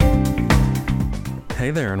Hey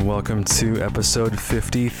there, and welcome to episode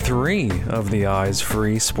 53 of the Eyes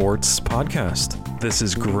Free Sports podcast. This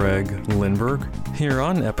is Greg Lindberg. Here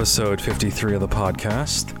on episode 53 of the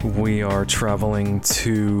podcast, we are traveling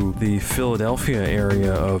to the Philadelphia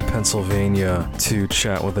area of Pennsylvania to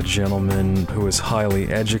chat with a gentleman who is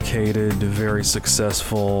highly educated, very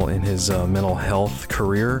successful in his mental health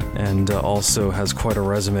career, and also has quite a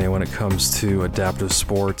resume when it comes to adaptive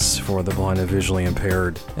sports for the blind and visually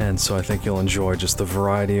impaired. And so I think you'll enjoy just the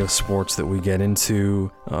variety of sports that we get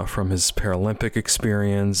into, from his Paralympic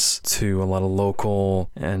experience to a lot of local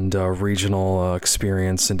and regional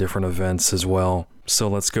experience in different events as well. So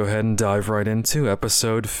let's go ahead and dive right into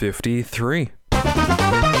episode 53.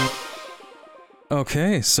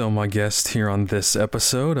 Okay, so my guest here on this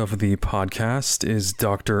episode of the podcast is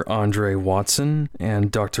Dr. Andre Watson,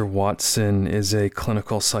 and Dr. Watson is a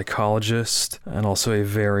clinical psychologist and also a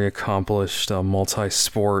very accomplished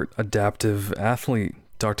multi-sport adaptive athlete.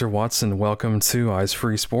 Dr. Watson, welcome to Eyes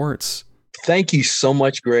Free Sports. Thank you so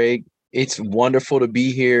much, Greg. It's wonderful to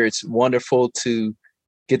be here. It's wonderful to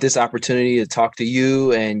get this opportunity to talk to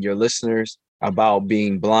you and your listeners about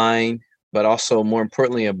being blind, but also more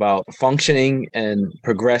importantly about functioning and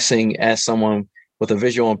progressing as someone with a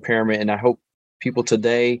visual impairment. And I hope people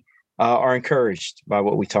today are encouraged by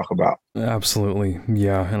what we talk about. Absolutely.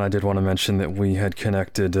 Yeah. And I did want to mention that we had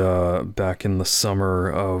connected back in the summer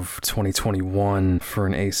of 2021 for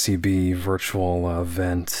an ACB virtual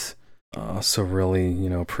event. So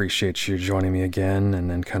really, appreciate you joining me again and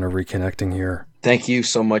then kind of reconnecting here. Thank you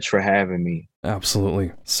so much for having me.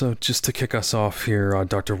 Absolutely. So just to kick us off here,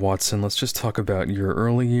 Dr. Watson, let's just talk about your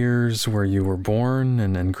early years, where you were born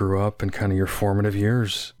and grew up, and kind of your formative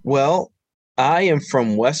years. Well, I am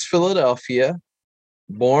from West Philadelphia,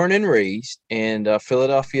 born and raised, and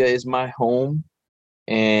Philadelphia is my home.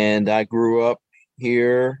 And I grew up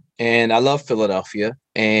here, and I love Philadelphia.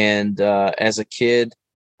 And as a kid,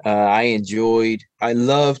 I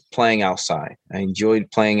loved playing outside. I enjoyed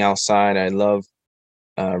playing outside. I loved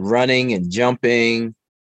running and jumping.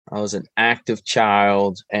 I was an active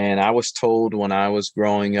child, and I was told when I was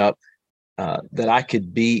growing up that I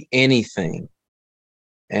could be anything.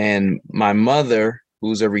 And my mother,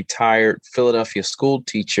 who's a retired Philadelphia school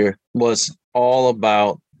teacher, was all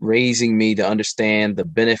about raising me to understand the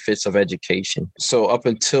benefits of education. So up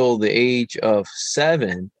until the age of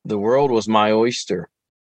 7, the world was my oyster.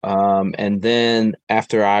 And then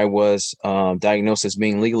after I was diagnosed as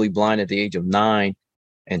being legally blind at the age of 9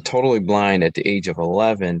 and totally blind at the age of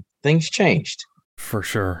 11, things changed. For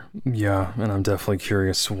sure. Yeah. And I'm definitely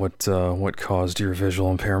curious what caused your visual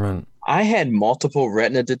impairment. I had multiple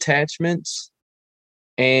retina detachments,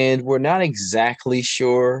 and we're not exactly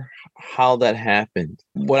sure how that happened.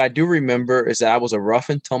 What I do remember is that I was a rough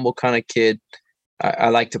and tumble kind of kid. I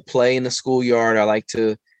like to play in the schoolyard. I like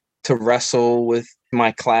to wrestle with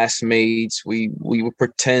my classmates. We would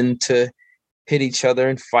pretend to hit each other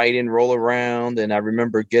and fight and roll around. And I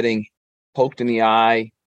remember getting poked in the eye,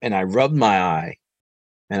 and I rubbed my eye.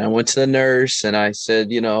 And I went to the nurse and I said,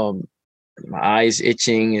 my eye's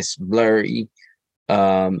itching, it's blurry.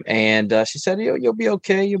 And she said, you'll be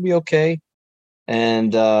okay. You'll be okay.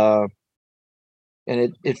 And I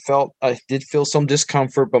did feel some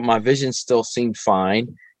discomfort, but my vision still seemed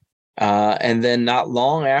fine. And then not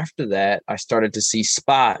long after that, I started to see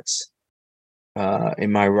spots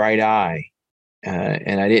in my right eye.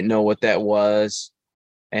 And I didn't know what that was,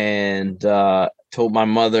 and told my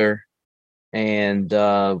mother, and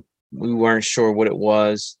we weren't sure what it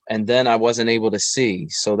was. And then I wasn't able to see.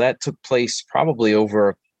 So that took place probably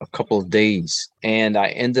over a couple of days. And I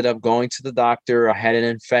ended up going to the doctor. I had an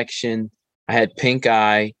infection. I had pink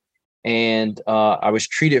eye, and I was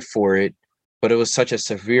treated for it, but it was such a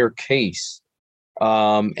severe case.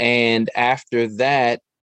 And after that,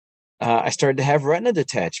 I started to have retina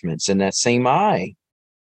detachments in that same eye.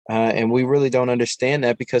 And we really don't understand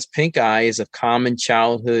that because pink eye is a common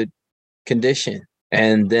childhood condition.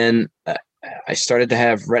 And then I started to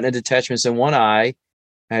have retina detachments in one eye.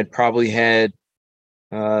 I had probably had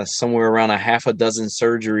somewhere around a half a dozen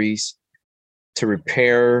surgeries to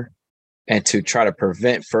repair and to try to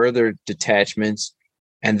prevent further detachments.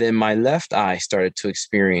 And then my left eye started to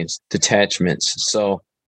experience detachments. So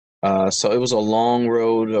it was a long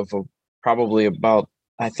road of probably about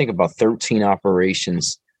 13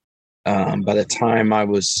 operations by the time I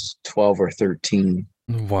was 12 or 13.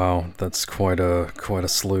 Wow, that's quite a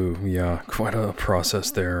slew. Yeah, quite a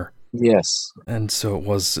process there. Yes. And so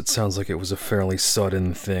it sounds like it was a fairly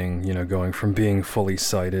sudden thing, going from being fully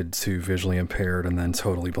sighted to visually impaired and then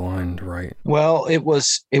totally blind, right? Well, it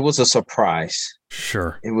was a surprise.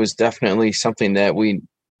 Sure. It was definitely something that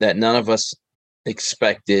none of us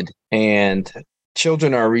expected. And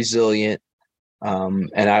children are resilient. And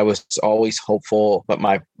I was always hopeful, but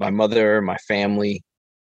my mother, my family,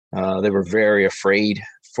 they were very afraid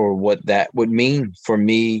for what that would mean for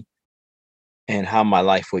me and how my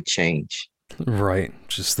life would change. Right.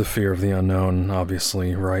 Just the fear of the unknown,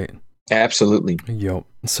 obviously, right? Absolutely. Yep.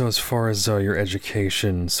 So as far as your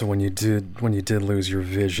education, so when you did lose your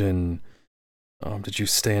vision, did you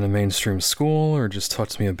stay in a mainstream school, or just talk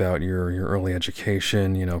to me about your early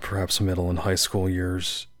education, perhaps middle and high school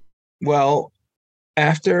years? Well,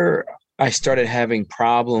 after I started having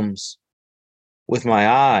problems with my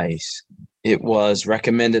eyes, it was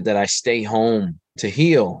recommended that I stay home to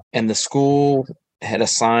heal. And the school had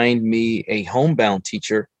assigned me a homebound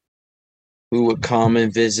teacher who would come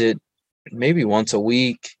and visit maybe once a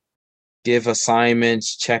week, give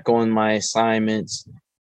assignments, check on my assignments.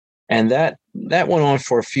 And that went on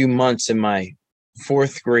for a few months in my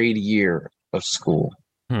fourth grade year of school.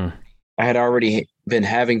 I had already been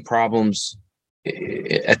having problems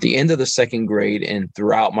at the end of the second grade and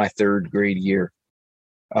throughout my third grade year.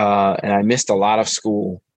 And I missed a lot of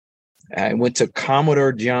school. I went to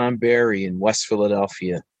Commodore John Berry in West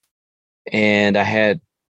Philadelphia, and I had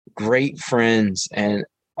great friends. And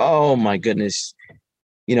oh my goodness,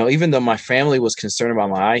 even though my family was concerned about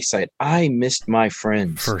my eyesight, I missed my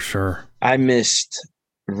friends. For sure. I missed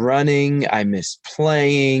running. I missed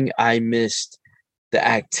playing. I missed the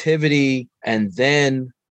activity. And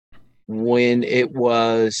then when it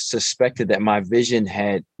was suspected that my vision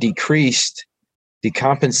had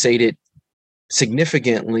decompensated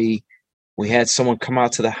significantly, we had someone come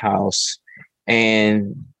out to the house,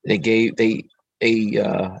 and they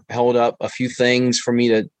held up a few things for me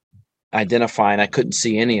to identify, and I couldn't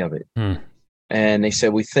see any of it. And they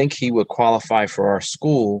said, we think he would qualify for our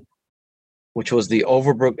school, which was the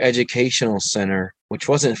Overbrook Educational Center, which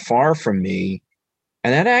wasn't far from me.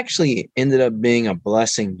 And that actually ended up being a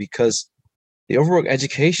blessing, because the Overbrook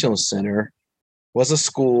Educational Center was a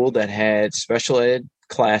school that had special ed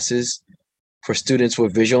classes for students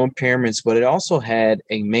with visual impairments, but it also had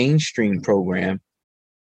a mainstream program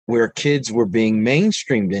where kids were being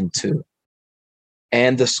mainstreamed into.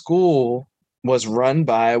 And the school was run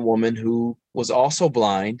by a woman who was also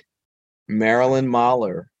blind, Marilyn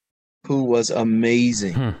Mahler, who was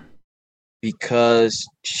amazing because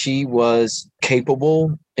she was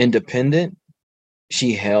capable, independent.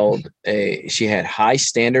 She had high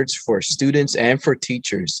standards for students and for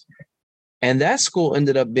teachers. And that school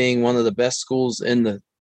ended up being one of the best schools in the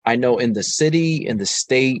city, in the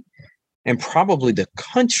state, and probably the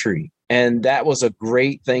country. And that was a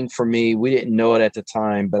great thing for me. We didn't know it at the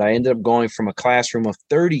time, but I ended up going from a classroom of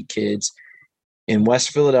 30 kids in West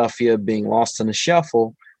Philadelphia, being lost in the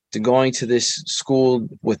shuffle, to going to this school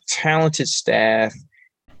with talented staff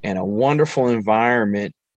and a wonderful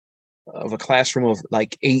environment of a classroom of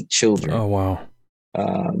like 8 children. Oh, wow.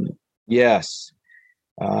 Yes.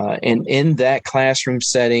 And in that classroom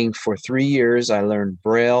setting for 3 years, I learned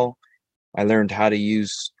Braille. I learned how to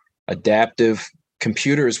use adaptive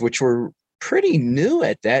computers, which were pretty new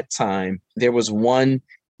at that time. There was one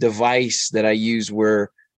device that I used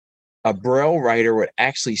where a Braille writer would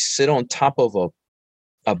actually sit on top of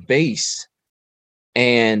a base,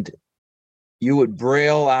 and you would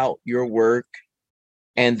Braille out your work,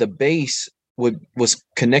 and the base was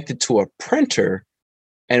connected to a printer,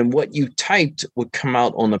 and what you typed would come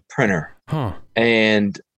out on the printer.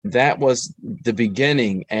 And that was the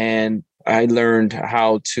beginning. And I learned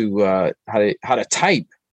how to type.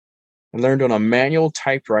 I learned on a manual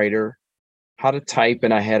typewriter how to type,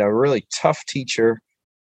 and I had a really tough teacher,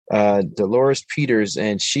 Dolores Peters,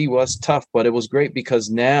 and she was tough, but it was great because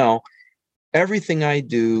now everything I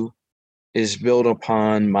do is built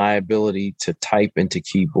upon my ability to type into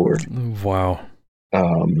keyboard. Wow.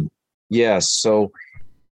 Yes. So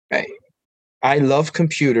I love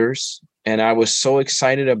computers, and I was so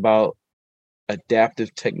excited about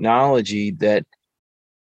adaptive technology that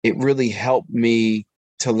it really helped me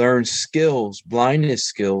to learn skills, blindness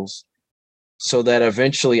skills, so that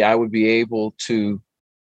eventually I would be able to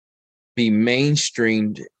be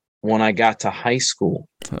mainstreamed when I got to high school.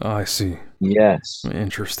 I see. Yes.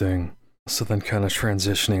 Interesting. So then kind of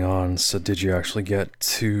transitioning on, so did you actually get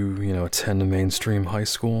to, attend a mainstream high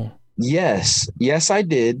school? Yes. Yes, I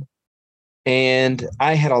did. And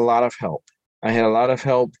I had a lot of help. I had a lot of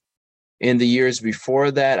help in the years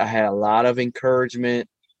before that. I had a lot of encouragement,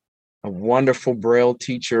 a wonderful Braille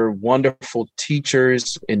teacher, wonderful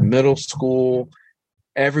teachers in middle school.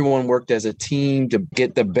 Everyone worked as a team to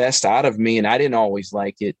get the best out of me, and I didn't always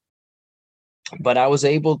like it. But I was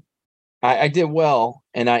able, I did well,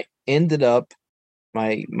 and I ended up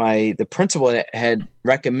the principal had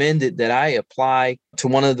recommended that I apply to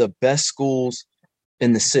one of the best schools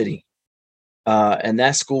in the city. And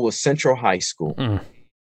that school was Central High School. Mm.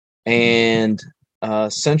 And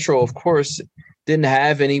Central, of course, didn't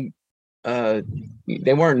have any,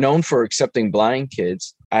 they weren't known for accepting blind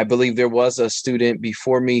kids. I believe there was a student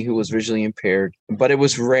before me who was visually impaired, but it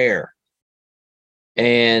was rare.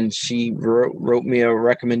 And she wrote me a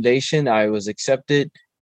recommendation. I was accepted.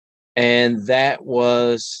 And that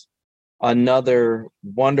was another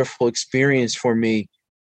wonderful experience for me.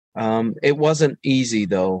 It wasn't easy,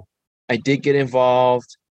 though. I did get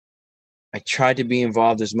involved. I tried to be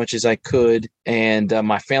involved as much as I could, and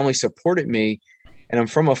my family supported me. And I'm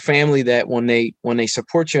from a family that when they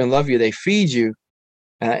support you and love you, they feed you.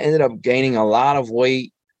 And I ended up gaining a lot of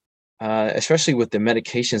weight, especially with the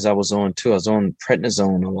medications I was on too. I was on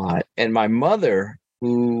prednisone a lot. And my mother,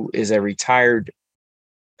 who is a retired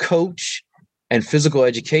coach and physical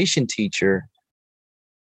education teacher,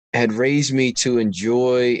 had raised me to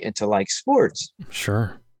enjoy and to like sports.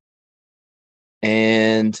 Sure.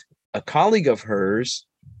 And a colleague of hers,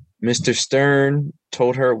 Mr. Stern,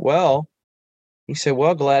 told her, he said,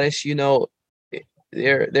 well, Gladys,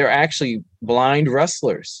 they're actually blind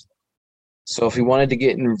wrestlers. So if he wanted to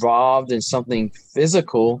get involved in something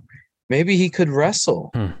physical, maybe he could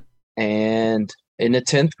wrestle. And in the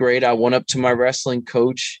 10th grade, I went up to my wrestling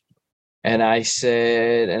coach and I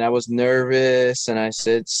said, and I was nervous, and I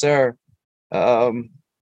said, sir, Mr.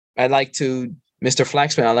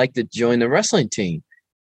 Flaxman, I'd like to join the wrestling team.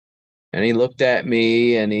 And he looked at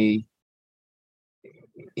me and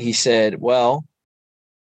he said, well,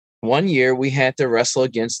 one year we had to wrestle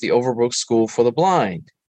against the Overbrook School for the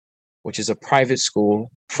Blind, which is a private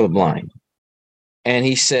school for the blind. And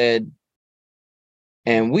he said,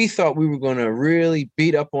 and we thought we were going to really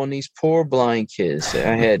beat up on these poor blind kids.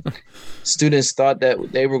 I had students thought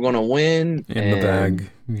that they were going to win. In the bag.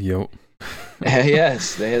 Yep.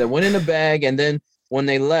 Yes, they had to win in the bag. And then when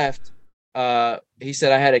they left, he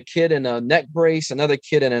said, I had a kid in a neck brace, another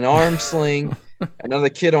kid in an arm sling, another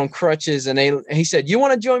kid on crutches. And he said, you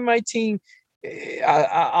want to join my team?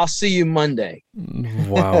 I'll see you Monday.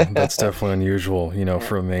 Wow, that's definitely unusual,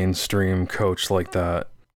 for a mainstream coach like that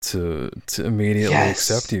to immediately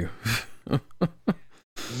accept you.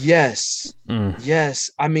 Yes.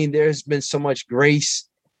 Yes. I mean, there's been so much grace,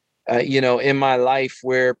 in my life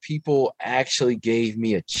where people actually gave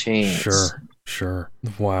me a chance. Sure.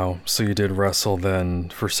 Wow. So you did wrestle then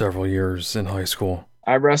for several years in high school.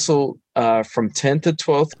 I wrestled from 10th to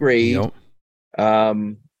 12th grade. Yep.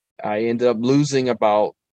 I ended up losing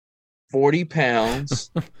about 40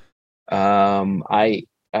 pounds. I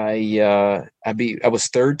was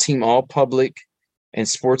third team all public and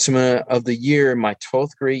sportsman of the year in my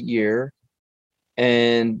 12th grade year,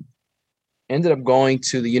 and ended up going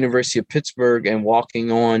to the University of Pittsburgh and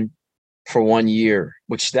walking on for 1 year,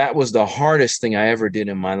 which that was the hardest thing I ever did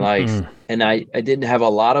in my life. And I didn't have a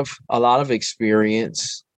lot of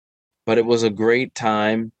experience, but it was a great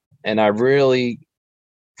time. And I really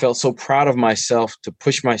felt so proud of myself to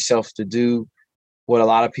push myself to do what a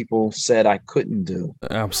lot of people said I couldn't do.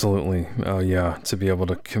 Absolutely. Yeah. To be able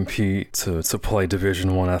to compete, to play Division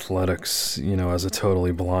I athletics, as a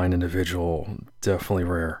totally blind individual, definitely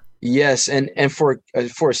rare. Yes. And for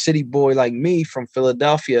a city boy like me from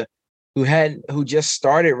Philadelphia, who just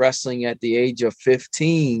started wrestling at the age of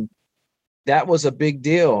 15, that was a big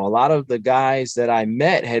deal. A lot of the guys that I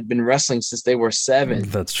met had been wrestling since they were 7.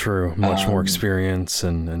 That's true. Much more experience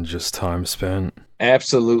and just time spent.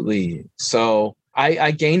 Absolutely. So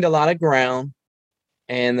I gained a lot of ground,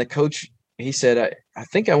 and the coach, he said, I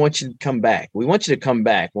think I want you to come back. We want you to come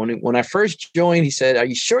back. When I first joined, he said, are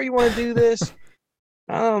you sure you want to do this?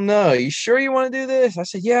 I don't know. Are you sure you want to do this? I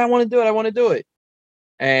said, yeah, I want to do it. I want to do it.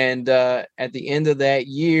 And at the end of that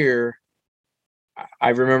year, I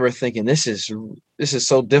remember thinking, this is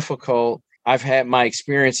so difficult. I've had my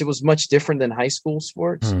experience. It was much different than high school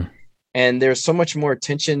sports. And there's so much more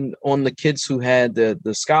attention on the kids who had the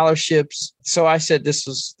scholarships. So I said, this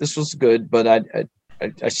was good, but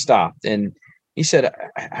I stopped. And he said,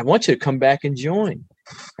 I want you to come back and join.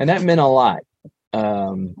 And that meant a lot.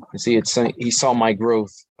 He saw my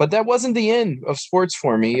growth, but that wasn't the end of sports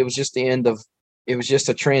for me. It was just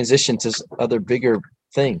a transition to other bigger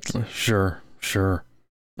things. Sure.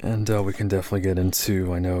 And we can definitely get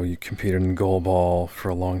into, I know you competed in goalball for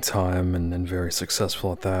a long time and very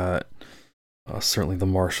successful at that. Certainly the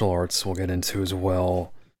martial arts we'll get into as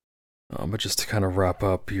well. But just to kind of wrap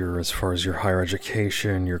up as far as your higher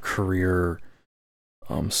education, your career.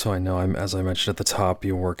 So I know, as I mentioned at the top,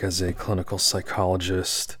 you work as a clinical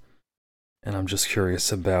psychologist. And I'm just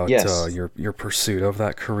curious about Yes. your pursuit of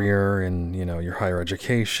that career and, your higher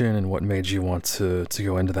education and what made you want to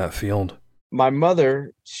go into that field. My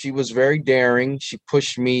mother, she was very daring. She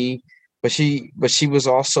pushed me, but she was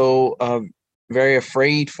also very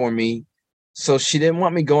afraid for me. So she didn't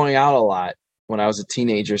want me going out a lot when I was a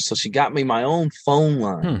teenager. So she got me my own phone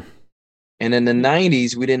line. And in the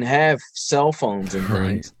 90s, we didn't have cell phones and things.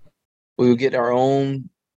 Right. We would get our own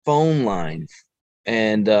phone line.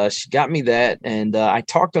 And she got me that. And I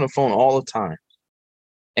talked on the phone all the time.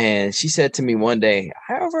 And she said to me one day,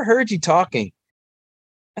 I overheard you talking.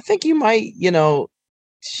 I think you might,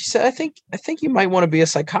 she said, I think you might want to be a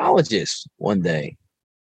psychologist one day.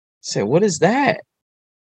 I said, what is that?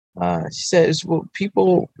 She said, it's what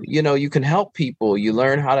people, you can help people. You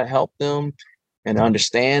learn how to help them and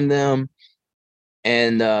understand them.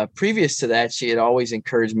 And previous to that, she had always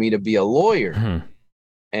encouraged me to be a lawyer.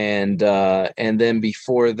 And then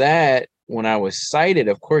before that, when I was sighted,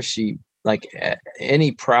 of course, she, like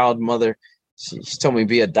any proud mother, she told me to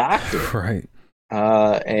be a doctor. Right.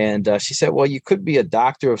 And she said, well, you could be a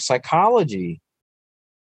doctor of psychology.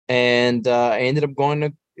 And I ended up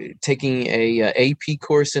taking a AP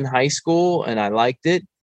course in high school, and I liked it.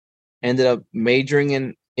 Ended up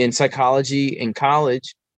majoring in psychology in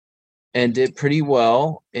college and did pretty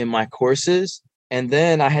well in my courses. And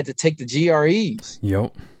then I had to take the GREs.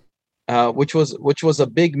 Yep. Which was a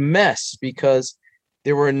big mess because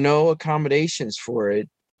there were no accommodations for it.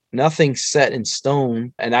 Nothing set in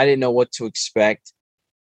stone, and I didn't know what to expect.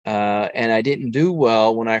 And I didn't do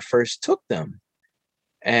well when I first took them.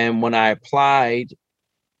 And when I applied,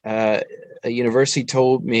 a university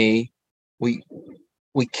told me, we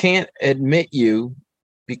can't admit you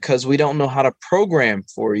because we don't know how to program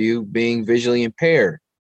for you being visually impaired.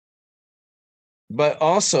 But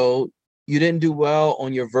also, you didn't do well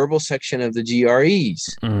on your verbal section of the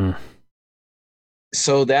GREs.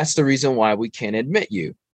 So that's the reason why we can't admit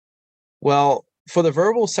you. Well, for the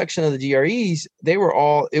verbal section of the GREs,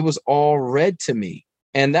 it was all read to me.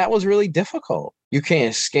 And that was really difficult. You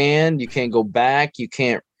can't scan, you can't go back, you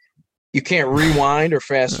can't rewind or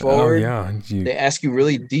fast forward. Oh, yeah. They ask you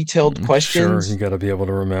really detailed questions. Sure, you got to be able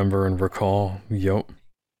to remember and recall. Yep.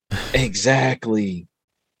 Exactly.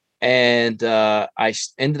 And I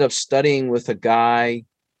ended up studying with a guy,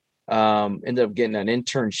 ended up getting an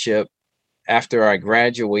internship after I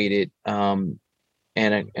graduated. And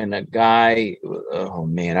a guy, oh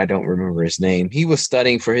man, I don't remember his name. He was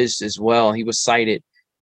studying for his as well. He was sighted.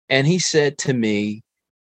 And he said to me,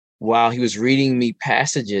 while he was reading me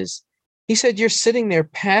passages, he said, you're sitting there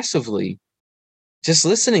passively, just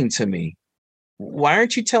listening to me. Why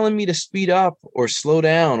aren't you telling me to speed up or slow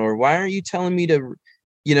down? Or why aren't you telling me to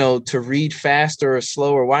read faster or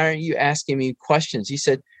slower? Why aren't you asking me questions? He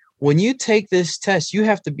said, when you take this test, you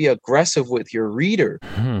have to be aggressive with your reader.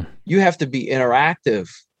 You have to be interactive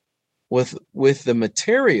with the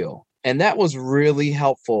material. And that was really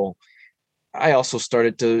helpful. I also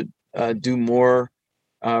started to do more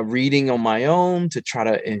reading on my own to try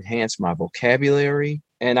to enhance my vocabulary.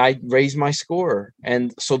 And I raised my score.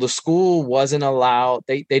 And so the school wasn't allowed.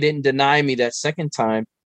 They didn't deny me that second time.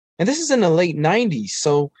 And this is in the late 90s.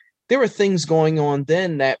 So there were things going on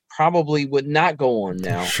then that probably would not go on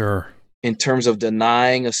now. Sure. In terms of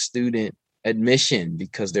denying a student admission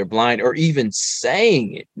because they're blind, or even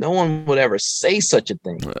saying it. No one would ever say such a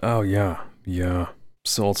thing. Oh, yeah. Yeah.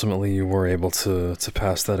 So ultimately you were able to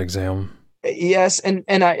pass that exam. Yes. And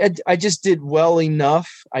I just did well enough.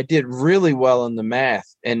 I did really well in the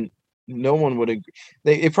math, and no one would agree.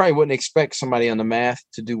 They probably wouldn't expect somebody on the math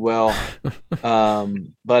to do well.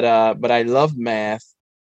 But I loved math,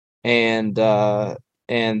 and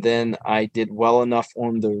then I did well enough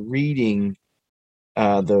on the reading,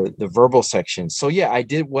 the verbal section. So yeah, I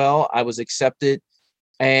did well. I was accepted,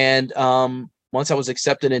 and once I was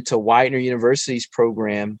accepted into Widener University's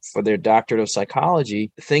program for their doctorate of psychology,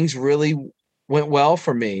 things really went well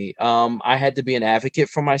for me. I had to be an advocate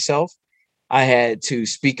for myself. I had to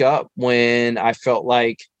speak up when I felt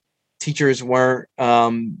like teachers weren't,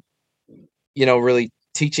 really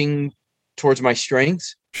teaching towards my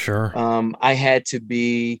strengths. Sure. I had to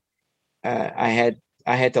be, I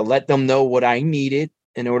had to let them know what I needed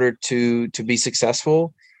in order to be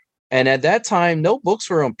successful. And at that time, no books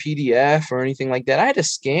were on PDF or anything like that. I had to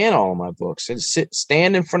scan all of my books and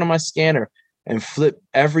stand in front of my scanner and flip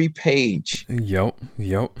every page. Yep.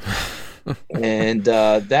 And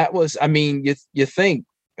that was, you think,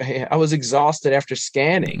 hey, I was exhausted after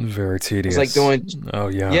scanning. Very tedious. It was like doing, oh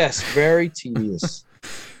yeah. Yes, very tedious.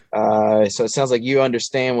 So it sounds like you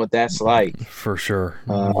understand what that's like. For sure.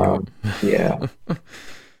 Yeah.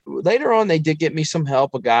 Later on, they did get me some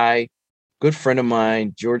help. A guy good friend of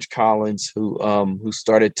mine, George Collins, who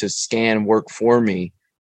started to scan work for me,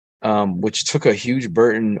 which took a huge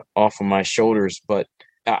burden off of my shoulders. But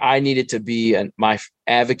I needed to be my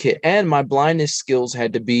advocate, and my blindness skills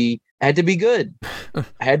had to be good. I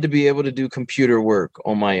had to be able to do computer work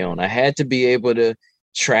on my own. I had to be able to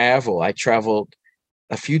travel. I traveled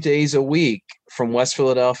a few days a week from West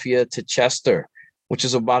Philadelphia to Chester, which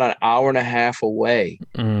is about an hour and a half away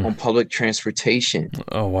on public transportation.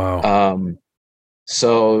 Oh, wow.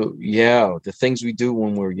 So yeah, the things we do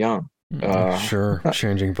when we're young. Sure,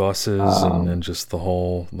 changing buses and just the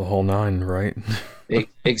whole nine, right?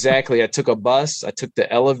 Exactly. I took a bus, I took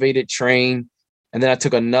the elevated train, and then I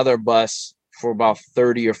took another bus for about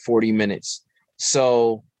 30 or 40 minutes.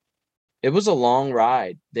 So it was a long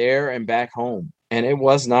ride there and back home, and it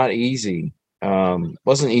was not easy.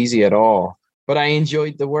 Wasn't easy at all, but I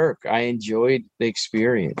enjoyed the work. I enjoyed the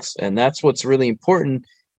experience, and that's what's really important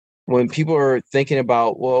when people are thinking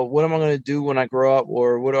about, well, what am I going to do when I grow up,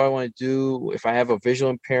 or what do I want to do if I have a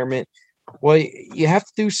visual impairment? Well, you have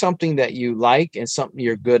to do something that you like and something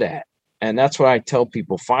you're good at. And that's what I tell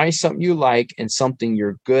people. Find something you like and something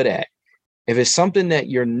you're good at. If it's something that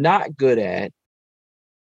you're not good at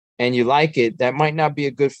and you like it, that might not be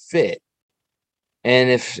a good fit.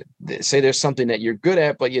 And if, say, there's something that you're good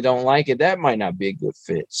at, but you don't like it, that might not be a good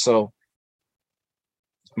fit. So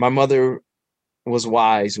my mother was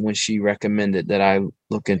wise when she recommended that I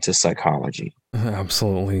look into psychology.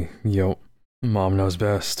 Absolutely. Yep. Mom knows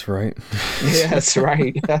best, right? Yeah, that's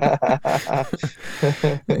right.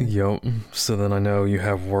 Yep. So then I know you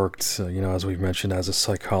have worked, as we've mentioned, as a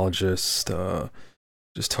psychologist.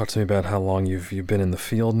 Just talk to me about how long you've been in the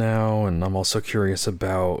field now, and I'm also curious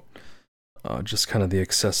about just kind of the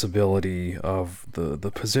accessibility of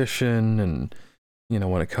the position, and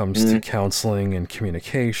when it comes to counseling and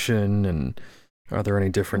communication, and are there any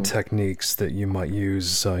different techniques that you might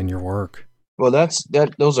use in your work? Well,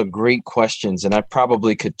 those are great questions, and I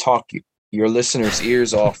probably could talk your listeners'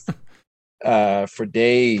 ears off for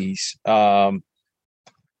days.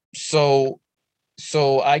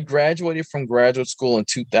 So I graduated from graduate school in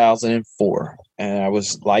 2004, and I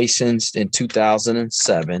was licensed in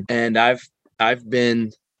 2007, and I've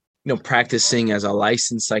been practicing as a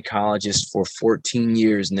licensed psychologist for 14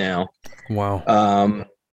 years now. Wow.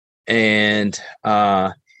 And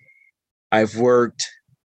I've worked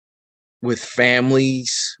with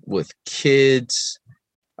families, with kids,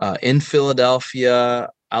 in Philadelphia,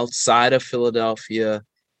 outside of Philadelphia.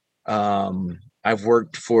 I've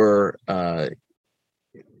worked for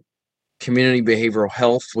Community Behavioral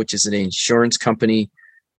Health, which is an insurance company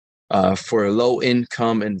for low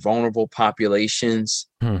income and vulnerable populations.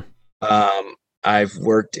 I've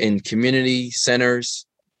worked in community centers.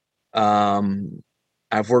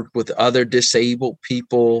 I've worked with other disabled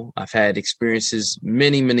people. I've had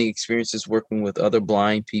many experiences working with other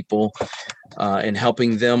blind people and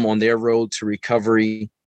helping them on their road to recovery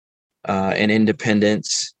and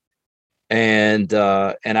independence. And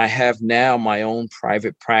I have now my own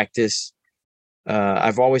private practice.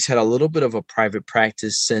 I've always had a little bit of a private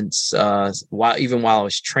practice since while I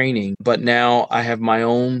was training, but now I have my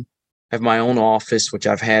own office, which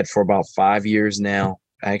I've had for about 5 years now.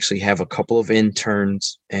 I actually have a couple of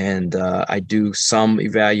interns, and I do some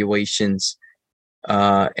evaluations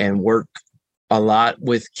and work a lot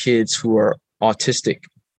with kids who are autistic.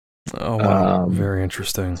 Oh, wow. Very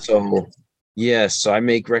interesting. So, yes, so I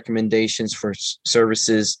make recommendations for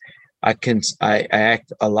services. I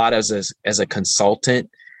act a lot as a consultant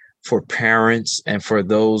for parents and for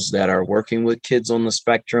those that are working with kids on the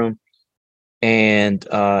spectrum. And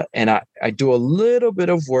I do a little bit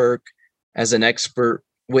of work as an expert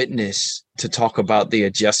witness to talk about the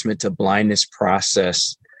adjustment to blindness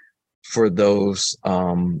process for those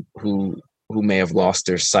who may have lost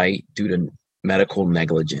their sight due to medical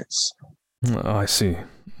negligence. I see.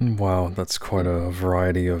 Wow, that's quite a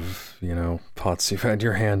variety of, pots you've had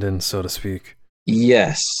your hand in, so to speak.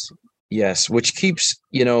 Yes, which keeps,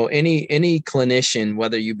 any clinician,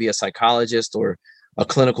 whether you be a psychologist or a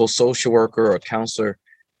clinical social worker or a counselor,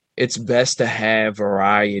 it's best to have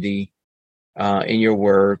variety in your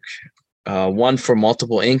work, one for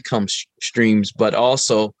multiple income streams, but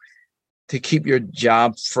also to keep your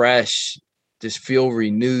job fresh, just feel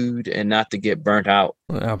renewed and not to get burnt out.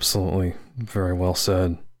 Absolutely. Very well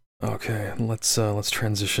said. Okay, let's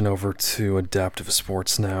transition over to adaptive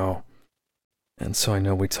sports now. And so I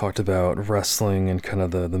know we talked about wrestling and kind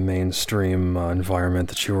of the mainstream environment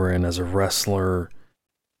that you were in as a wrestler.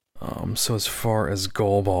 So as far as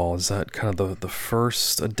goalball, is that kind of the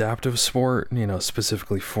first adaptive sport,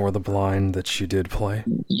 specifically for the blind that you did play?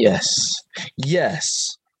 Yes.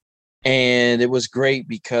 And it was great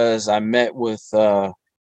because I met with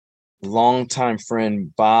longtime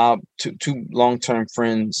friend Bob, two longtime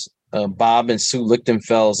friends, Bob and Sue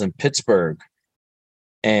Lichtenfels in Pittsburgh,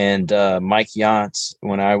 and Mike Yachts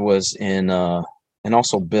when I was in, and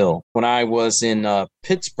also Bill. When I was in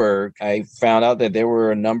Pittsburgh, I found out that there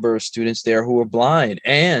were a number of students there who were blind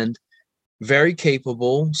and very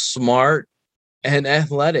capable, smart, and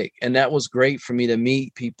athletic. And that was great for me to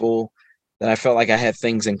meet people that I felt like I had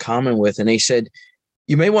things in common with. And they said,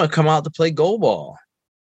 you may want to come out to play goalball.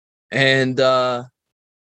 And I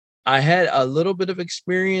had a little bit of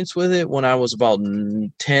experience with it when I was about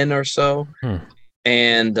 10 or so.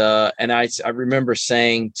 And I remember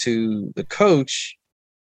saying to the coach,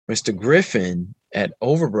 Mr. Griffin at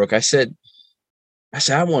Overbrook, I said,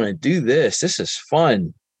 I want to do this. This is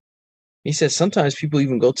fun. He said, sometimes people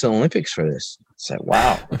even go to the Olympics for this. I said,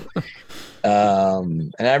 wow.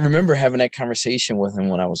 And I remember having that conversation with him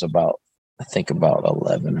when I was about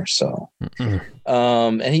 11 or so. And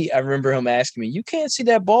I remember him asking me, you can't see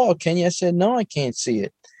that ball, can you? I said, no, I can't see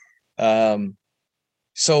it.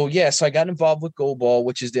 So I got involved with Goalball,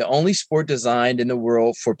 which is the only sport designed in the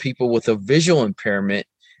world for people with a visual impairment.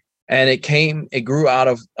 And it grew out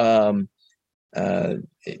of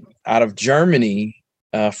Germany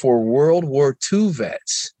for World War II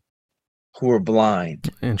vets who were blind.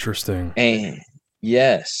 Interesting. And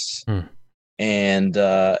yes. And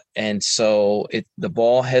so the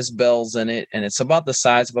ball has bells in it, and it's about the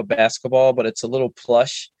size of a basketball, but it's a little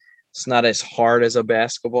plush. It's not as hard as a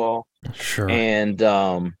basketball. Sure. And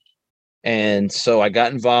so I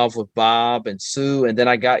got involved with Bob and Sue, and then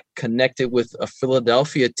I got connected with a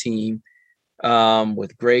Philadelphia team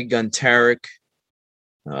with Greg Gunterick,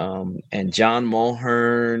 and John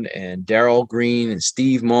Mulhern and Daryl Green and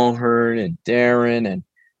Steve Mulhern and Darren and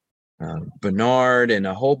Bernard and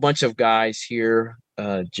a whole bunch of guys here,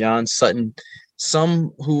 John Sutton,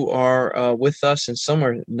 some who are with us and some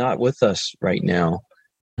are not with us right now.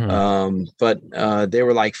 But they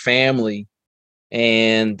were like family,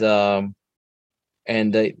 and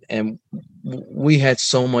we had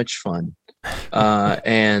so much fun,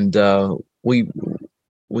 and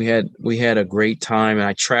we had a great time. And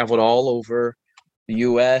I traveled all over the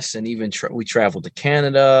U.S. and even we traveled to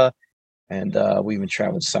Canada. And we even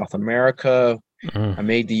traveled to South America. I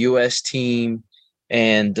made the U.S. team,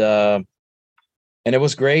 and it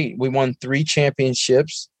was great. We won 3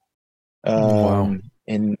 championships. Wow.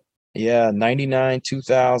 In 99,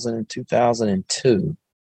 2000, and 2002.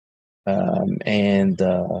 But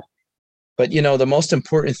the most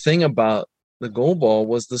important thing about the goalball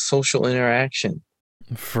was the social interaction.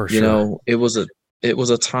 For sure. It was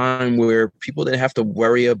a time where people didn't have to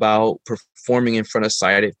worry about performing in front of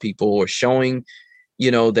sighted people or showing,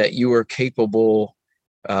 that you were capable.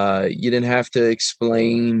 You didn't have to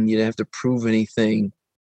explain. You didn't have to prove anything.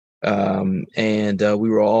 And we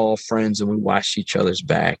were all friends, and we watched each other's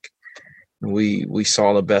back. We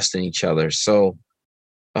saw the best in each other. So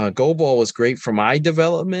goalball was great for my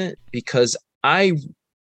development because I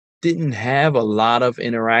didn't have a lot of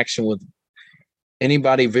interaction with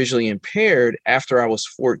anybody visually impaired after I was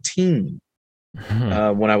 14,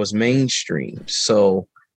 when I was mainstream. So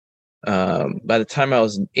by the time I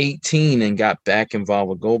was 18 and got back involved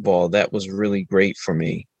with goalball, that was really great for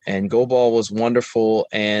me. And goalball was wonderful.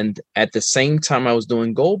 And at the same time I was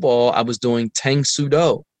doing goalball, I was doing Tang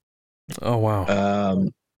Sudo. Oh, wow.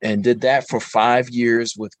 And did that for 5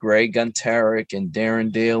 years with Greg Gunterick and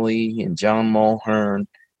Darren Daly and John Mulhern.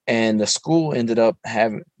 And the school ended up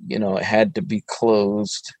having, it had to be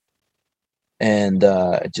closed. And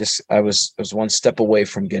I was one step away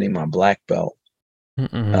from getting my black belt.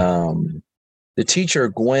 The teacher,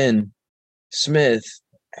 Gwen Smith,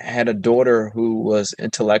 had a daughter who was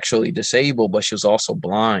intellectually disabled, but she was also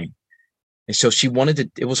blind. And so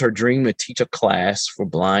it was her dream to teach a class for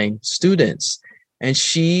blind students. And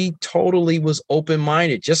she totally was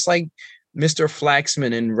open-minded, just like Mr.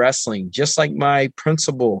 Flaxman in wrestling, just like my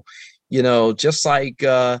principal, just like,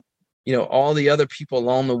 all the other people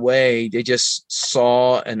along the way. They just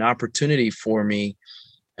saw an opportunity for me.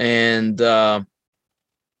 And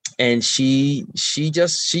she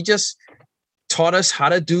just taught us how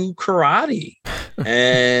to do karate.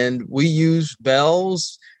 And we use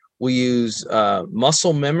bells. We use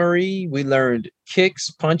muscle memory. We learned kicks,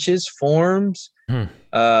 punches, forms.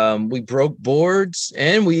 We broke boards,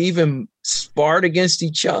 and we even sparred against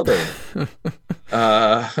each other.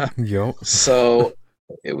 So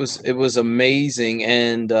it was amazing.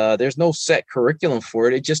 And there's no set curriculum for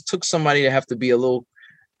it. It just took somebody to have to be a little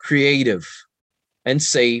creative and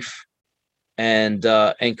safe and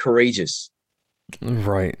courageous.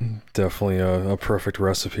 Right. Definitely a perfect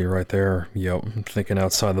recipe right there. Yep. Thinking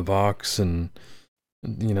outside the box and,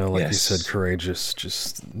 like you said, Yes. courageous,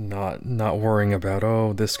 just not worrying about,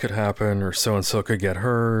 oh, this could happen or so and so could get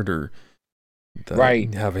hurt or that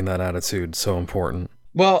Right. having that attitude so important.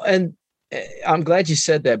 Well, and I'm glad you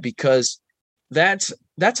said that because that's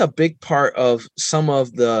a big part of some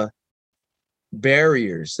of the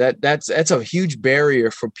barriers. That's a huge barrier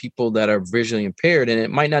for people that are visually impaired. And it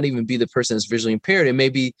might not even be the person that's visually impaired. It may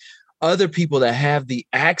be other people that have the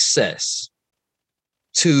access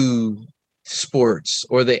to sports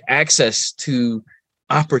or the access to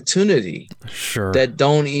opportunity Sure. that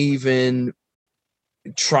don't even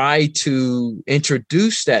try to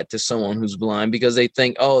introduce that to someone who's blind because they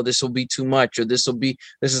think, oh, this will be too much or this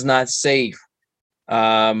is not safe.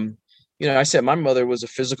 I said my mother was a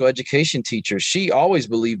physical education teacher. She always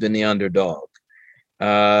believed in the underdog.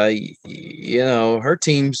 Her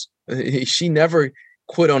teams, she never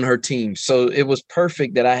quit on her team. So it was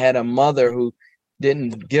perfect that I had a mother who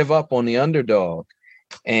didn't give up on the underdog.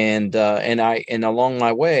 And along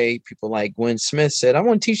my way, people like Gwen Smith said, I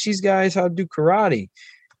want to teach these guys how to do karate.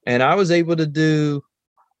 And I was able to do,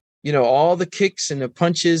 all the kicks and the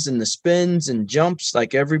punches and the spins and jumps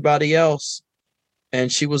like everybody else. And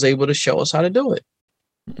she was able to show us how to do it.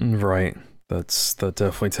 Right. That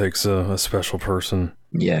definitely takes a special person.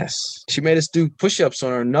 Yes. She made us do push-ups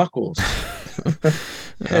on our knuckles.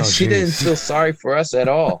 Oh, she didn't geez. feel sorry for us at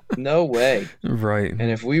all. No way. Right.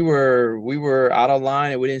 And if we were out of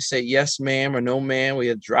line and we didn't say yes, ma'am or no, ma'am, we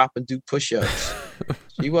had to drop and do push-ups.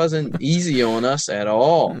 She wasn't easy on us at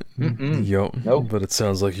all. Yep. Nope. But it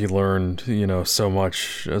sounds like you learned, so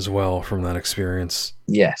much as well from that experience.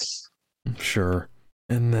 Yes. Sure.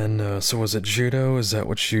 And then, so was it judo? Is that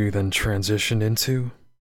what you then transitioned into?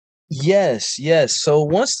 Yes. So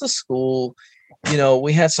once the school,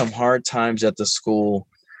 we had some hard times at the school.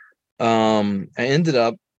 I ended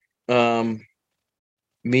up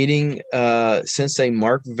meeting Sensei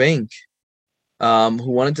Mark Vink,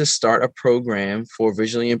 who wanted to start a program for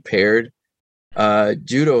visually impaired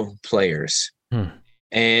judo players,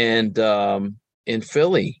 and in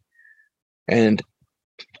Philly, and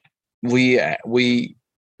we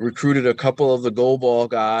recruited a couple of the Goalball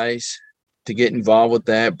guys to get involved with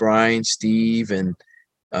that. Brian, Steve, and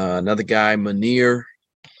another guy, Munir,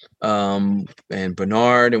 and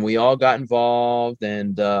Bernard, and we all got involved,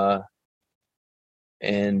 and I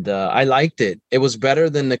liked it. It was better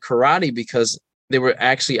than the karate because there were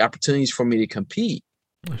actually opportunities for me to compete.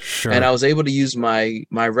 Sure. And I was able to use my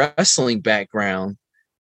wrestling background,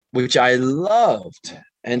 which I loved.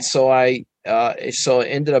 And so it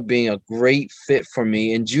ended up being a great fit for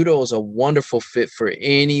me. And judo is a wonderful fit for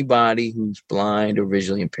anybody who's blind or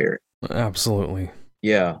visually impaired. Absolutely.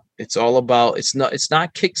 Yeah. It's all about, it's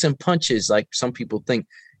not kicks and punches like some people think.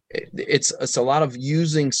 It's a lot of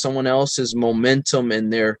using someone else's momentum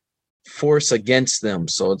and their force against them.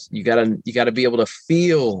 So you gotta be able to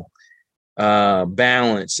feel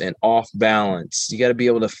balance and off balance. You got to be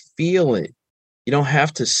able to feel it. You don't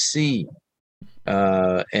have to see.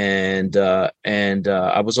 And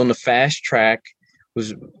I was on the fast track,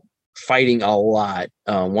 was fighting a lot.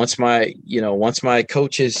 Once my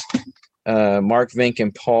coaches, Mark Vink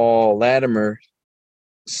and Paul Latimer,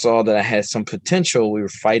 saw that I had some potential, we were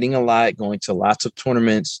fighting a lot, going to lots of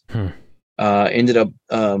tournaments. Ended up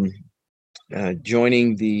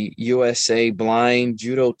joining the USA blind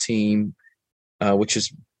judo team, which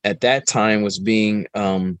is at that time was being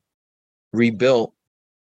rebuilt,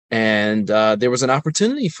 and there was an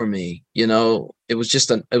opportunity for me. It was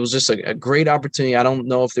just a great opportunity. I don't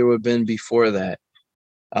know if there would have been before that,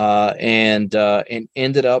 and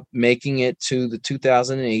ended up making it to the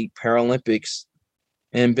 2008 Paralympics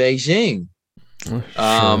in Beijing. Sure,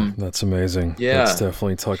 that's amazing. Yeah, That's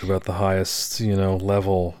definitely talk about the highest,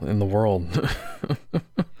 level in the world.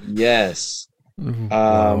 yes.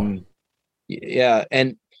 Wow. Yeah,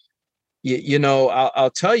 and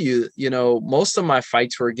I'll tell you, most of my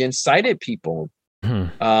fights were against sighted people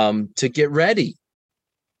to get ready.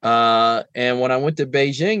 And when I went to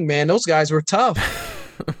Beijing, man, those guys were tough.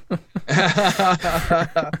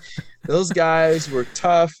 Those guys were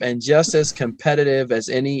tough and just as competitive as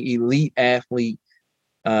any elite athlete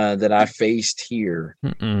that I faced here.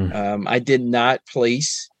 I did not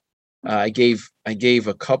place. I gave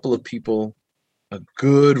a couple of people a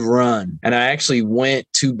good run, and I actually went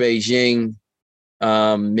to Beijing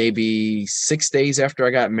maybe 6 days after I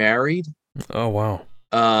got married. Oh wow.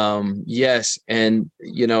 Yes, and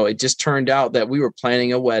it just turned out that we were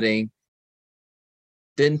planning a wedding.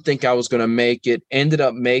 Didn't think I was going to make it. Ended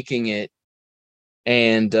up making it,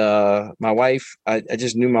 And my wife, I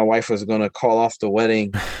just knew my wife was going to call off the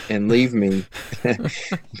wedding and leave me.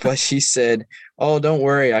 But she said, "Oh, don't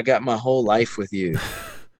worry. I got my whole life with you."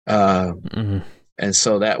 Mm-hmm. And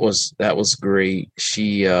so that was great.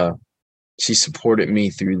 She supported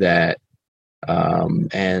me through that.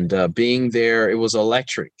 And being there, it was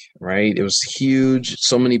electric, right? It was huge.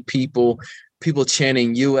 So many people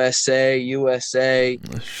chanting USA, USA.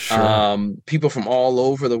 Sure. People from all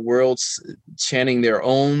over the world chanting their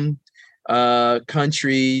own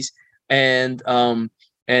countries, and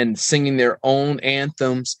singing their own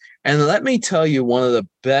anthems. And let me tell you, one of the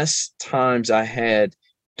best times I had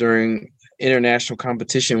during international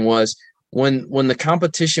competition was when the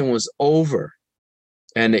competition was over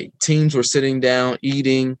and the teams were sitting down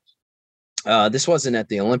eating. This wasn't at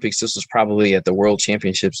the Olympics. This was probably at the World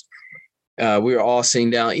Championships. We were all sitting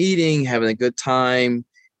down eating, having a good time.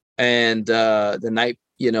 And the night,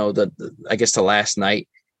 I guess the last night,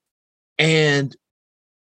 and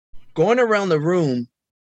going around the room,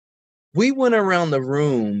 we went around the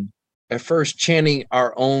room at first chanting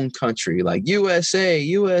our own country, like USA,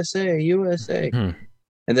 USA, USA. Hmm.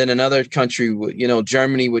 And then another country would,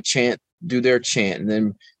 Germany would do their chant, and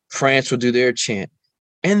then France would do their chant.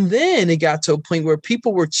 And then it got to a point where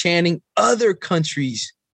people were chanting other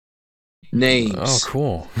countries' names. Oh,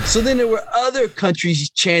 cool. So then there were other countries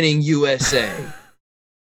chanting USA.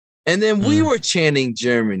 And then we were chanting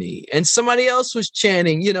Germany, and somebody else was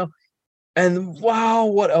chanting, and wow,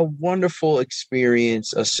 what a wonderful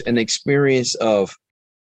experience, an experience of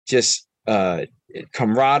just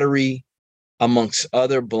camaraderie amongst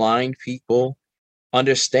other blind people,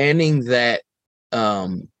 understanding that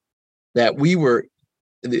that we were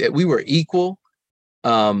equal,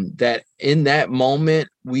 that in that moment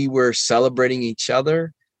we were celebrating each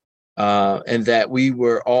other, and that we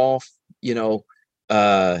were all, in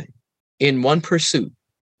one pursuit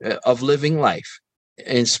of living life,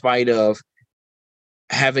 in spite of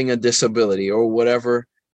having a disability or whatever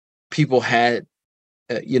people had,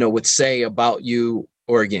 would say about you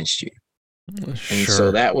or against you. Sure. And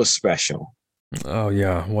so that was special. Oh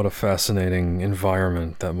yeah, what a fascinating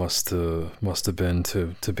environment that must have been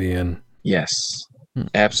to be in. Yes,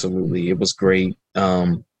 absolutely. It was great.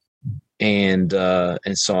 And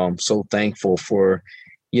so I'm so thankful for,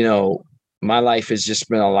 my life has just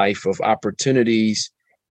been a life of opportunities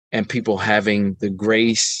and people having the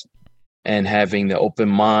grace and having the open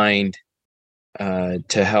mind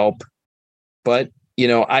to help. But,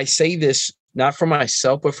 I say this not for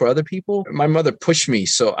myself, but for other people. My mother pushed me,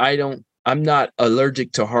 so I'm not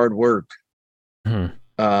allergic to hard work.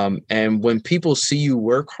 And when people see you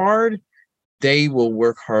work hard, they will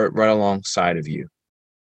work hard right alongside of you.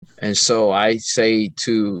 And so I say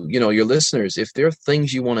to, your listeners, if there are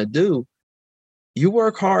things you want to do, you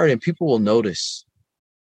work hard and people will notice.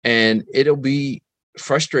 And it'll be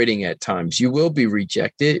frustrating at times. You will be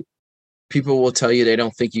rejected. People will tell you they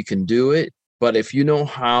don't think you can do it. But if you know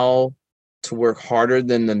how to work harder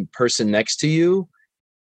than the person next to you,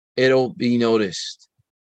 it'll be noticed.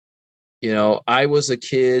 I was a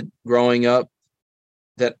kid growing up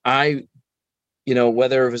that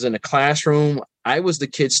whether it was in a classroom, I was the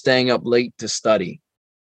kid staying up late to study.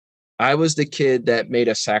 I was the kid that made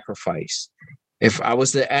a sacrifice. If I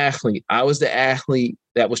was the athlete, I was the athlete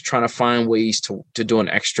that was trying to find ways to do an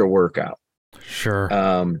extra workout. Sure.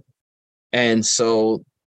 And so,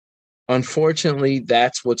 unfortunately,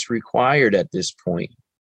 that's what's required at this point.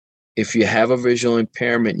 If you have a visual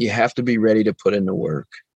impairment, you have to be ready to put in the work.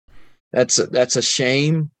 That's a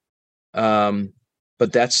shame, but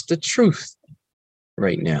that's the truth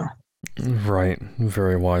right now. Right.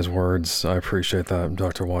 Very wise words. I appreciate that,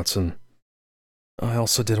 Dr. Watson. I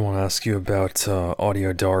also did want to ask you about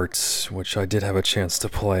audio darts, which I did have a chance to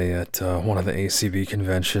play at one of the ACB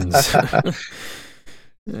conventions.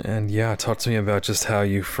 And yeah, talk to me about just how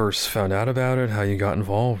you first found out about it, how you got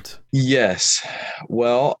involved. Yes.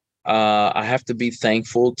 Well, I have to be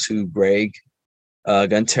thankful to Greg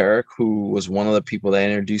Gunteric, who was one of the people that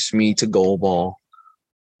introduced me to Goalball.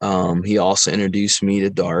 He also introduced me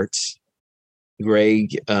to darts.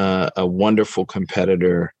 Greg, a wonderful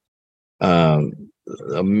competitor, a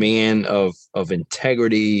man of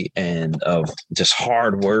integrity and of just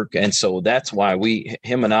hard work. And so that's why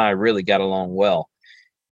him and I really got along well.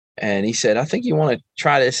 And he said, I think you want to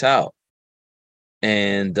try this out.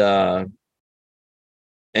 And I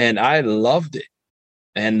loved it.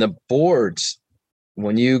 And the boards,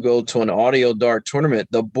 when you go to an audio dart tournament,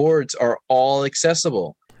 the boards are all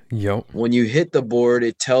accessible. Yep. When you hit the board,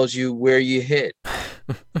 it tells you where you hit.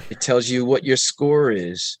 It tells you what your score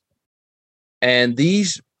is. And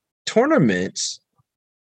these tournaments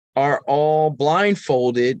are all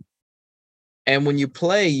blindfolded. And when you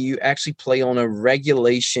play, you actually play on a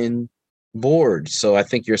regulation board. So I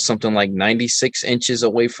think you're something like 96 inches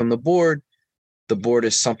away from the board. The board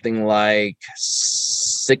is something like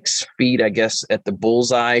 6 feet, I guess, at the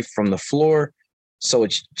bullseye from the floor. So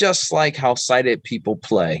it's just like how sighted people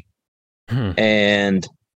play. And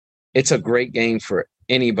it's a great game for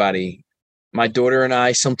anybody. My daughter and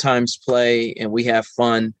I sometimes play and we have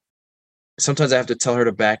fun. Sometimes I have to tell her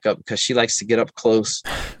to back up because she likes to get up close.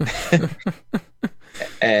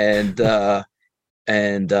 and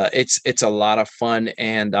it's a lot of fun.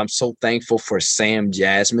 And I'm so thankful for Sam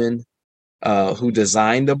Jasmine, who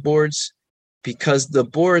designed the boards, because the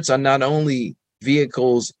boards are not only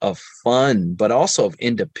vehicles of fun, but also of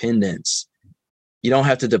independence. You don't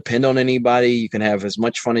have to depend on anybody. You can have as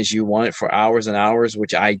much fun as you want for hours and hours,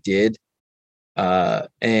 which I did,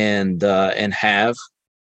 and have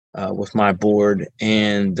with my board.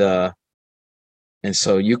 And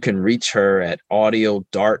so you can reach her at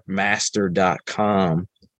audiodartmaster.com.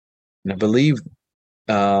 And I believe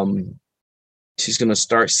she's going to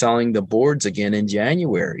start selling the boards again in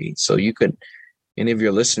January. So any of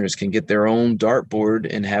your listeners can get their own dartboard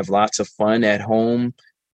and have lots of fun at home,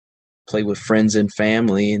 play with friends and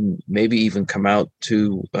family, and maybe even come out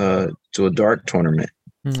to a dart tournament.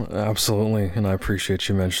 Absolutely, and I appreciate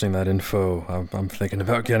you mentioning that info. I'm thinking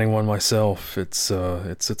about getting one myself. It's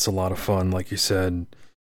a lot of fun, like you said.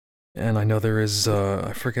 And I know there is,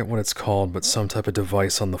 I forget what it's called, but some type of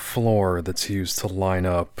device on the floor that's used to line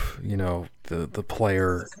up, the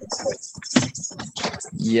player.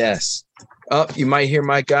 Yes. Oh, you might hear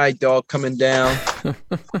my guide dog coming down.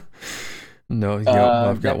 No,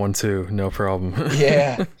 I've got one too. No problem.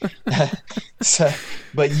 Yeah.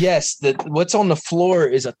 But yes, what's on the floor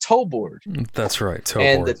is a toe board. That's right, toe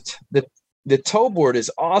board. And the toe board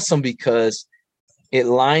is awesome because it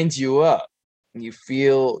lines you up. You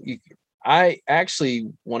feel I actually,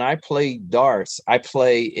 when I play darts, I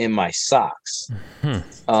play in my socks.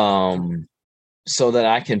 So that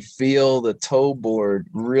I can feel the toe board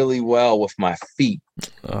really well with my feet.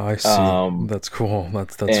 I see. That's cool.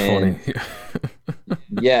 That's funny.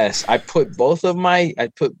 Yes, I put my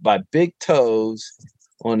big toes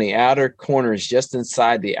on the outer corners, just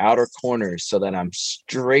inside the outer corners, so that I'm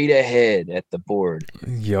straight ahead at the board.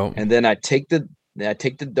 Yep. And then I take the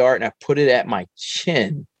dart and I put it at my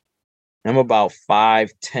chin. I'm about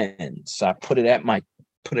 5'10", so I put it right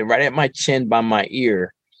at my chin by my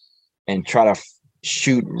ear, and try to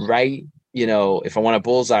shoot right, if I want a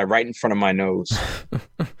bullseye, right in front of my nose.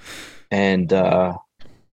 And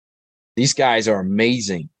these guys are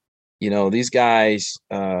amazing. These guys,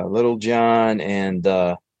 Little John and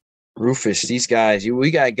Rufus, these guys,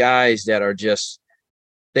 we got guys that are just,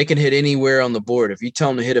 they can hit anywhere on the board. If you tell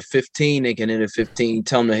them to hit a 15, they can hit a 15. You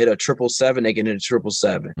tell them to hit a 777, they can hit a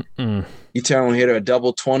 777. You tell them to hit a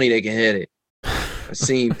double 20, they can hit it. I've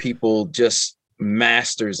seen people just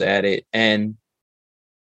masters at it, and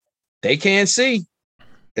they can't see.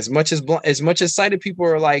 As much as sighted people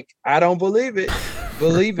are like, I don't believe it.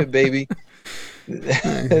 Believe it, baby.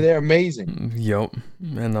 They're amazing. Yep.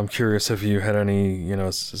 And I'm curious if you had any,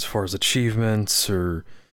 as far as achievements or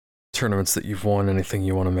tournaments that you've won, anything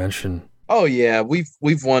you want to mention? Oh yeah,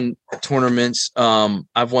 we've won tournaments.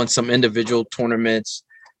 I've won some individual tournaments.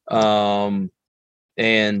 And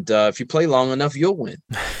if you play long enough, you'll win.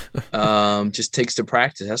 Just takes the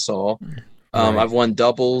practice. That's all. Right. I've won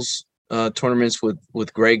doubles tournaments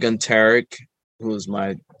with Greg Gunterick, who is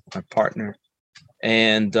my partner,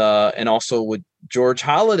 and also with George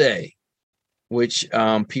Holliday, which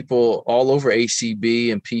people all over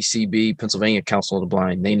ACB and PCB, Pennsylvania Council of the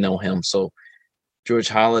Blind, they know him. So George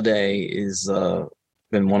Holliday is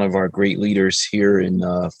been one of our great leaders here in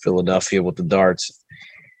Philadelphia with the darts.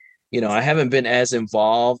 I haven't been as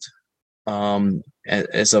involved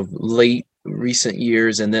as of recent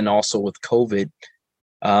years, and then also with COVID.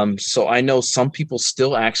 So I know some people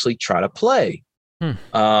still actually try to play.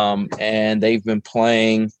 And they've been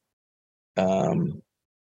playing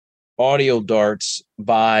audio darts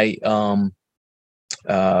by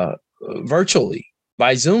virtually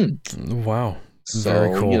by Zoom. Wow. So,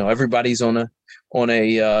 very cool. Everybody's on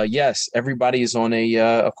everybody is on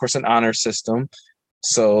of course, an honor system.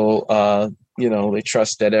 So, they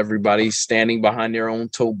trust that everybody's standing behind their own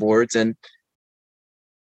toe boards, and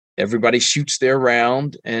everybody shoots their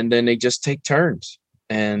round, and then they just take turns.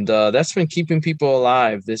 And that's been keeping people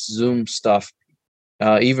alive, this Zoom stuff,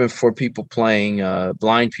 even for people playing,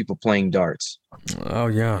 blind people playing darts. Oh,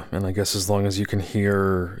 yeah. And I guess as long as you can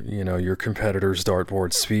hear, your competitor's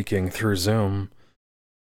dartboard speaking through Zoom,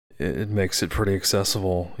 it makes it pretty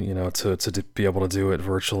accessible, to be able to do it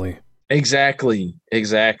virtually. Exactly.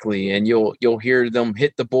 And you'll hear them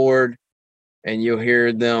hit the board, and you'll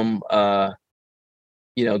hear them,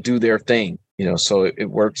 do their thing, so it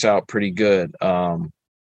works out pretty good.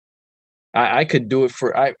 I could do it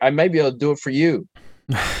I may be able to do it for you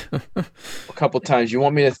a couple times. You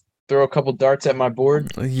want me to throw a couple darts at my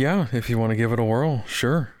board? Yeah, if you want to give it a whirl,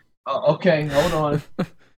 sure. Okay, hold on.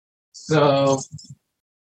 So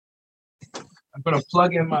I'm going to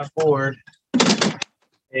plug in my board,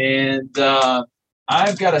 and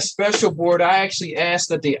I've got a special board. I actually asked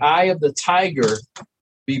that the Eye of the Tiger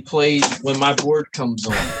be played when my board comes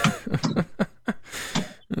on.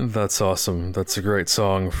 That's awesome. That's a great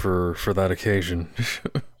song for that occasion.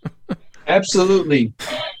 Absolutely.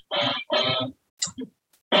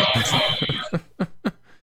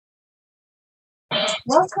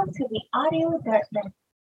 Welcome to the audio dartnet.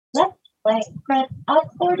 Left play, press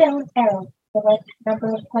up or down arrow. Select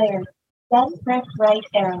number of players. Then press right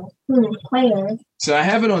arrow. 2 players. So I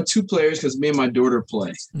have it on 2 players because me and my daughter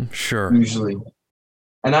play. Sure. Usually.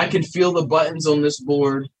 And I can feel the buttons on this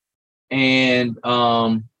board, and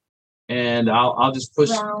I'll just push.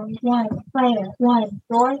 Round 1, player 1.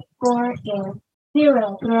 Your score is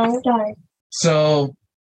 0. Throw dart. So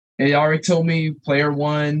it already told me player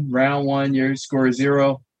 1, round 1, your score is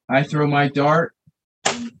 0. I throw my dart.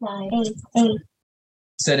 Inside 8.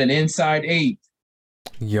 Set it inside 8.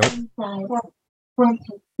 Yep. Inside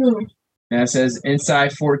 22. And it says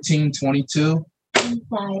inside 14, 22.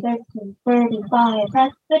 Inside 13, 35.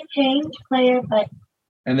 Press the change player button.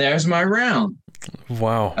 And there's my round.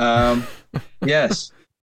 Wow. Yes.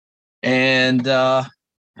 And so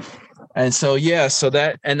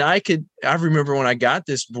that, and I remember when I got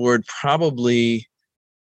this board, probably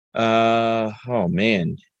it's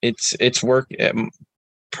worked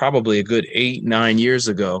probably a good 8-9 years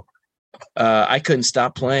ago. I couldn't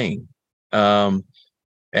stop playing.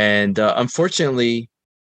 Unfortunately,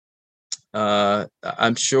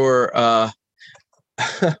 I'm sure I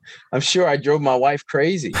drove my wife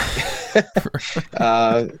crazy. We've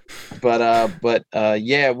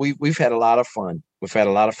had a lot of fun. We've had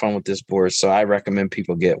a lot of fun with this board, so I recommend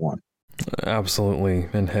people get one. Absolutely.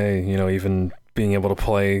 And hey, even being able to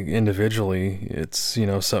play individually, it's,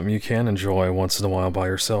 something you can enjoy once in a while by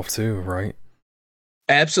yourself too, right?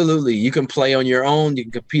 Absolutely. You can play on your own. You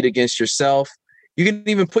can compete against yourself. You can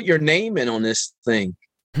even put your name in on this thing.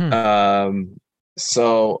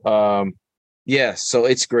 So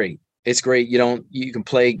it's great. It's great. You can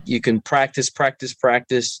play, you can practice,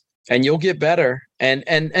 and you'll get better. And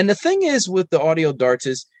the thing is with the audio darts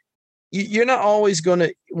is you're not always going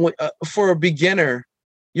to, for a beginner,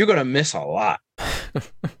 you're going to miss a lot.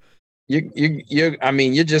 You're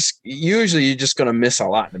just going to miss a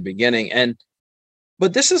lot in the beginning.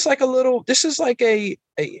 But this is like a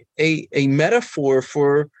metaphor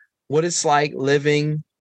for what it's like living,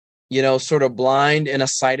 sort of blind in a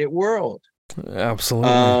sighted world.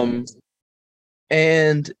 Absolutely.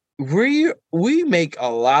 And we make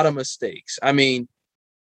a lot of mistakes. I mean,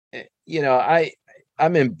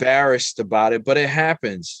 I'm embarrassed about it, but it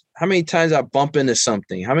happens. How many times I bump into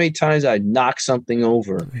something? How many times I knock something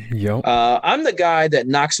over? Yep. I'm the guy that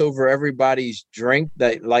knocks over everybody's drink.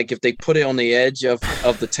 That, like, if they put it on the edge of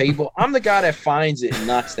the table, I'm the guy that finds it and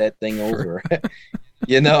knocks that thing over.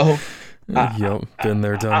 Yep. Been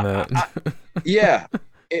there, done that. Yeah.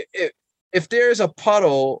 If there's a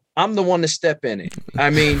puddle, I'm the one to step in it. I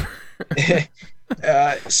mean,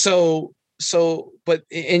 same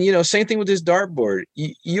thing with this dartboard.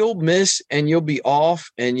 You'll miss and you'll be off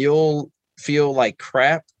and you'll feel like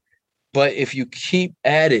crap. But if you keep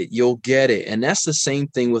at it, you'll get it. And that's the same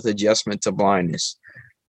thing with adjustment to blindness,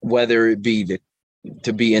 whether it be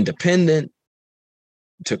to be independent,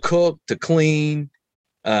 to cook, to clean,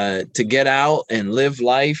 to get out and live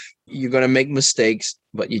life. You're going to make mistakes,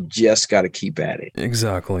 but you just got to keep at it.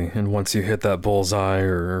 Exactly. And once you hit that bullseye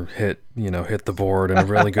or hit the board in a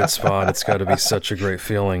really good spot, it's got to be such a great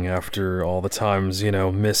feeling after all the times,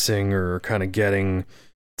 missing or kind of getting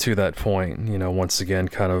to that point. Once again,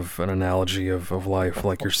 kind of an analogy of life,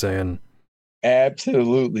 like you're saying.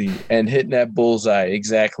 Absolutely. And hitting that bullseye.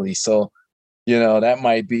 Exactly. So, that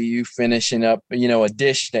might be you finishing up, a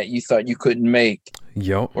dish that you thought you couldn't make.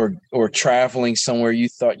 Yep. Or traveling somewhere you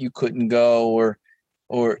thought you couldn't go,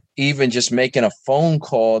 or even just making a phone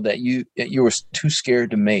call that you were too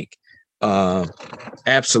scared to make.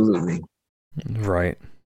 Absolutely. Right.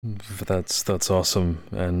 That's awesome.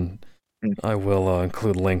 And I will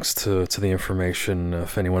include links to the information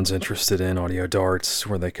if anyone's interested in audio darts,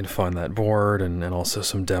 where they can find that board, and also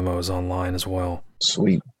some demos online as well.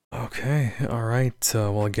 Sweet. Okay, all right.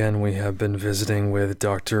 Well, again, we have been visiting with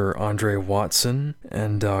Dr. Andre Watson.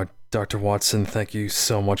 And Dr. Watson, thank you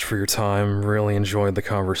so much for your time. Really enjoyed the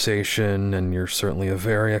conversation, and you're certainly a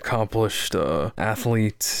very accomplished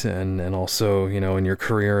athlete, and also, in your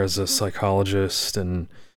career as a psychologist, and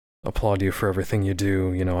applaud you for everything you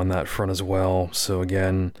do, on that front as well. So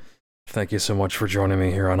again, thank you so much for joining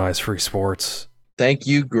me here on Eyes Free Sports. Thank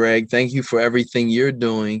you, Greg. Thank you for everything you're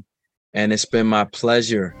doing, and it's been my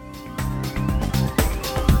pleasure.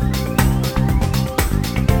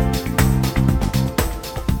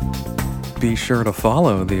 Be sure to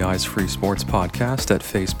follow the Eyes Free Sports podcast at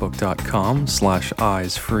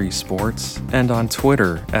facebook.com/eyesfreesports and on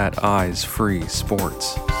Twitter at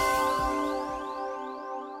eyesfreesports.